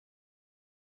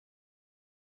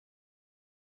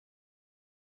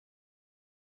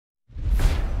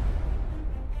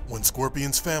When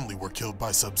Scorpion's family were killed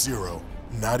by Sub-Zero,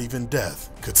 not even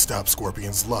death could stop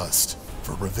Scorpion's lust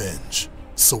for revenge.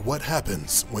 So what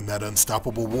happens when that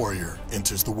unstoppable warrior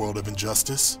enters the world of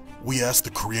injustice? We asked the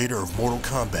creator of Mortal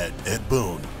Kombat, Ed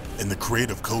Boon, and the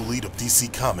creative co-lead of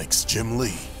DC Comics, Jim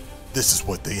Lee. This is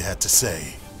what they had to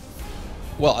say.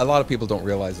 Well, a lot of people don't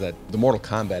realize that the Mortal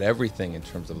Kombat, everything in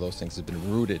terms of those things has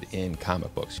been rooted in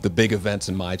comic books. The big events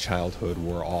in my childhood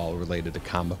were all related to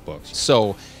comic books.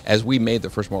 So as we made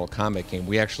the first Mortal Kombat game,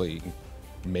 we actually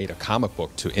made a comic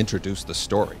book to introduce the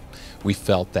story. We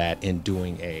felt that in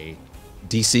doing a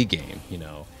DC game,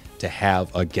 to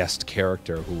have a guest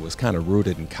character who was kind of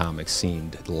rooted in comics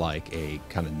seemed like a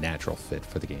kind of natural fit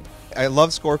for the game. I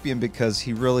love Scorpion because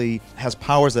he really has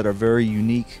powers that are very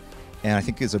unique, and I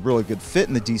think is a really good fit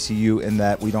in the DCU in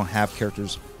that we don't have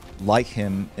characters like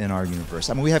him in our universe.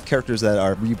 I mean, we have characters that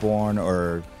are reborn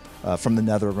or from the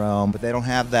Nether Realm, but they don't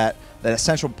have that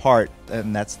essential part,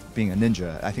 and that's being a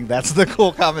ninja. I think that's the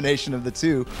cool combination of the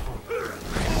two.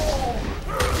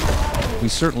 We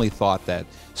certainly thought that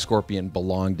Scorpion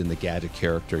belonged in the gadget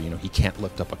character. He can't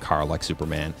lift up a car like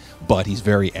Superman, but he's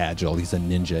very agile. He's a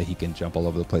ninja. He can jump all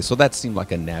over the place. So that seemed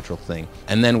like a natural thing.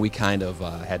 And then we kind of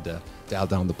had to dial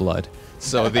down the blood.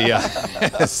 So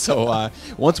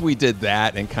once we did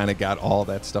that and kind of got all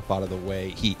that stuff out of the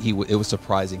way, it was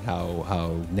surprising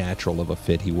how natural of a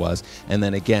fit he was. And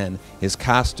then again, his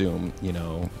costume,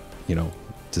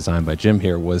 designed by Jim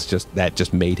here, was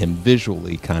just made him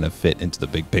visually kind of fit into the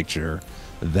big picture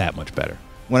that much better.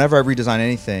 Whenever I redesign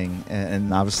anything,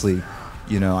 and obviously,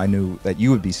 I knew that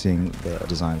you would be seeing the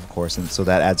design, of course, and so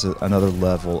that adds another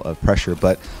level of pressure.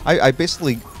 But I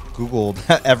basically Googled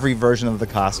every version of the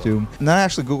costume, and then I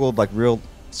actually Googled like real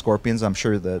Scorpions. I'm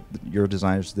sure that your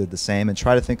designers did the same, and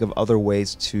try to think of other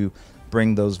ways to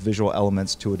bring those visual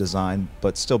elements to a design,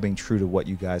 but still being true to what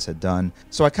you guys had done.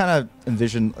 So I kind of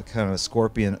envisioned a kind of a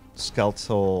Scorpion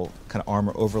skeletal kind of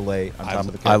armor overlay on top of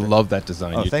the character. I love that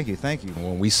design. Oh, thank you.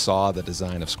 When we saw the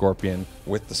design of Scorpion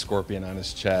with the scorpion on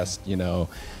his chest,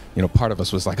 part of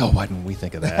us was like, oh, why didn't we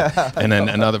think of that? And then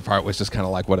another part was just kind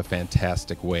of like, what a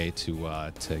fantastic way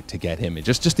to get him in.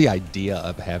 Just the idea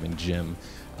of having Jim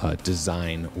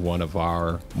design one of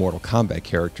our Mortal Kombat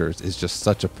characters is just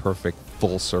such a perfect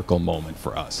full circle moment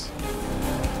for us.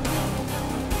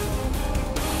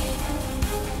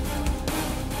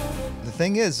 The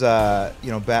thing is,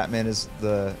 Batman is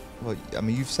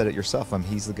you've said it yourself.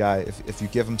 He's the guy. If you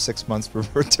give him 6 months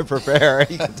to prepare,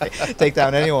 he can take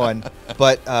down anyone.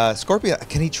 But Scorpion,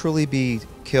 can he truly be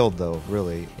killed, though?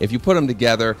 Really? If you put them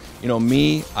together,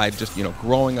 I just,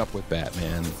 growing up with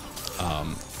Batman,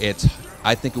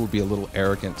 I think it would be a little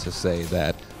arrogant to say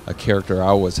that a character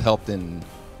I was helped in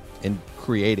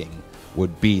creating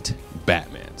would beat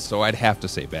Batman. So I'd have to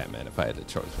say Batman if I had to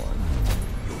choose one.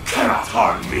 You cannot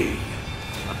harm me.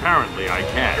 Apparently I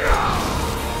can.